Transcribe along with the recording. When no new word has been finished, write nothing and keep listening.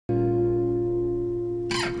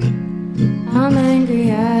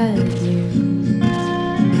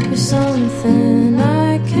something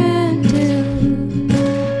I can do.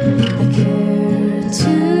 I care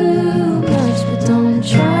too much, but don't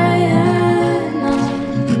try it now.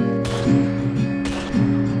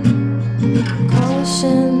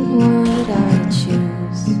 Caution what I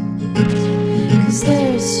choose, 'cause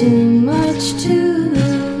there's too much to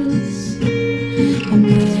lose. I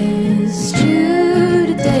missed you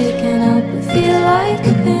today, can't help but feel like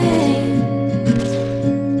a pain.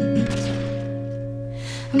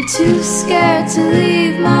 I'm too scared to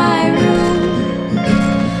leave my room.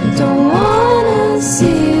 Don't wanna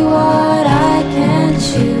see what I can't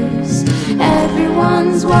choose.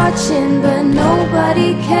 Everyone's watching, but nobody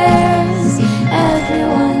cares.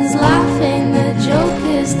 Everyone's laughing, the joke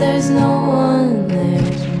is there's no one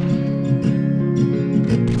there.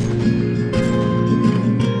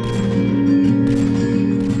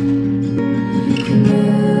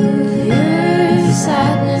 Familiar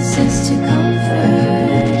sadness is too comforting.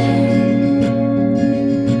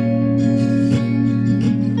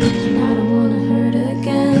 I don't wanna hurt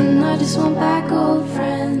again, I just want back old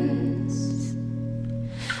friends.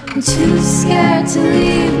 I'm too scared to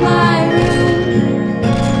leave my room.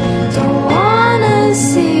 Don't wanna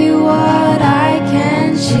see what I can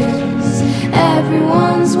choose.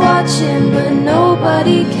 Everyone's watching, but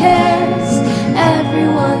nobody cares.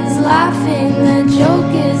 Everyone's laughing, the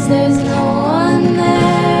joke is there's no one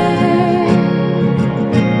there.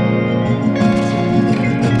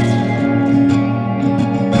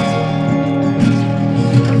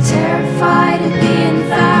 I'm terrified of being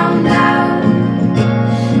found out.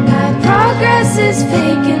 My progress is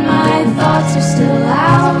fake and my thoughts are still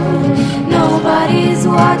out. Nobody's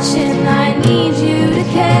watching, I need you